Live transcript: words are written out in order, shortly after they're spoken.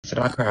So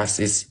my cross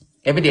is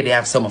every day they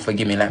have someone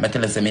forgive me. Like me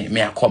tell them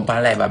me I come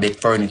and live a big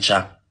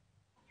furniture.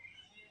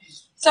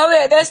 So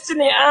wait,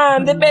 Destiny,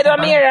 the bed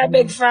I'm here I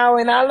beg for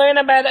when I learn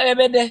about the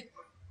bed there.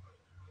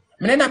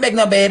 Me did not beg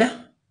no bed.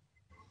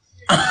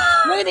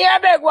 Maybe I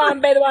beg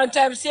one bed one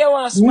time, see you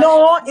want smash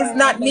No, up it's my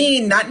not bed.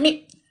 me, not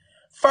me.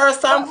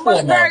 First and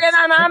But girl, get foremost.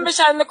 on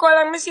ambition, the call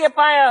and me see a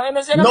fire. And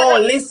I say, no, No, make a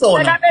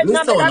listen, bed,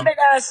 no, make a listen,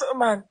 bed something,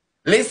 man.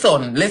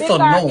 listen, Because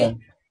no.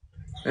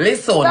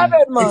 make a Listen,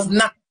 bed, it's man.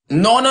 not.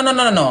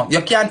 No.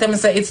 You can't tell me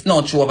say it's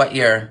not true over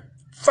here.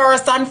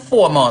 First and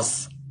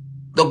foremost,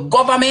 the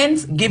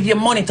government give you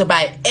money to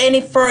buy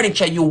any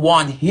furniture you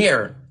want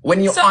here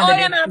when you're So, under oh,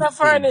 you the know the system.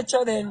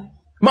 furniture then?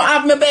 I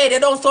have my bed. You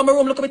don't saw my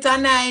room look a bit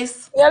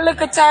nice. You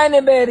look a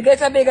tiny bed,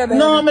 get a bigger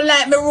No, bed. I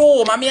like my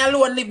room. I mean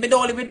alone live. Me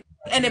don't live with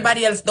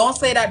anybody else. Don't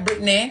say that,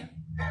 Brittany.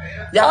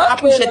 You have to Okay,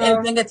 appreciate now.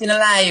 anything you get in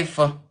life.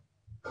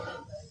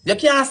 You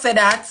can't say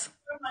that.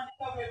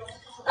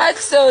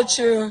 That's so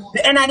true.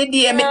 The end of the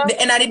day, Yeah.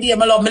 the end of the day,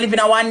 my love, me living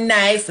in one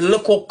nice,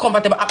 look how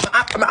comfortable.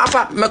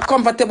 Me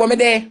comfortable me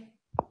there.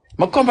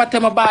 Me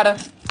comfortable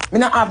bad. Me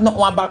not have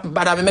nothing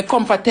bad. Me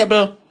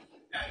comfortable.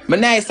 Me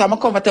nice, I'm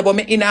comfortable.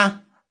 Me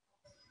inner.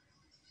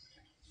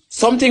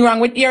 Something wrong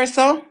with here,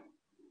 so?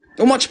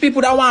 Too much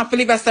people that want to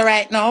live us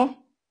right now.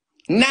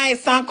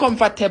 Nice and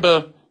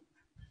comfortable.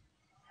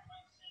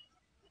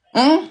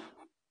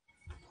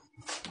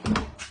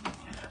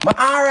 But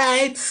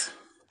alright.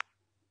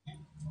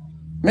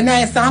 Me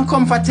nice and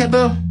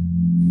comfortable.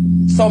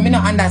 So me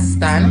not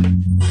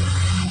understand.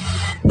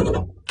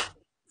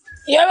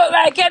 You look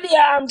like a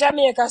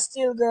Jamaica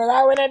still girl.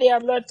 I wanna be a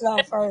blood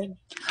clot foreign.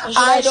 You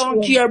should I have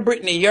don't shown. care,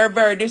 Brittany. You're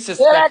very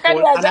You like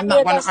disrespectful, a and I'm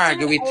not going Jamaica to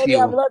argue still, with I be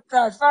a you. blood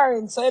clot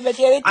foreign. So you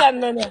better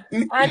return on you.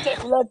 And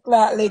take blood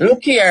clot lick. Look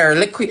here,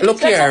 look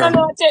So turn here.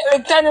 on and take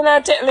lick, turn on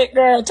and take lick,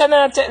 girl. Turn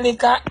on and take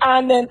lick,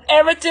 and then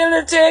everything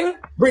the thing,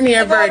 Brittany,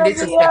 you're it's very gonna be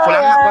disrespectful.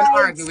 I'm not going to alright.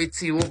 argue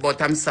with you,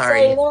 but I'm So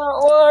you sorry.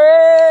 don't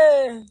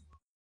worry.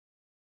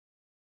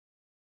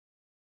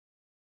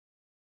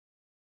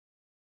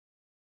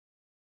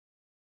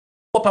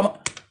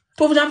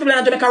 Two hundred people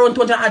in Jamaica around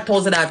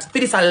 200,000 that. For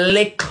this a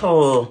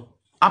little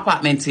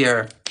apartment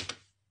here.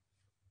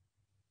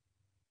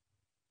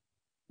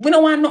 We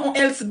don't want nothing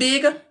else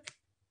big.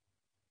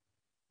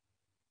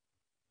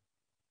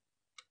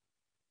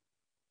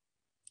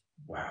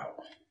 Wow.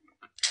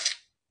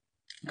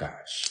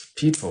 Gosh,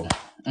 people.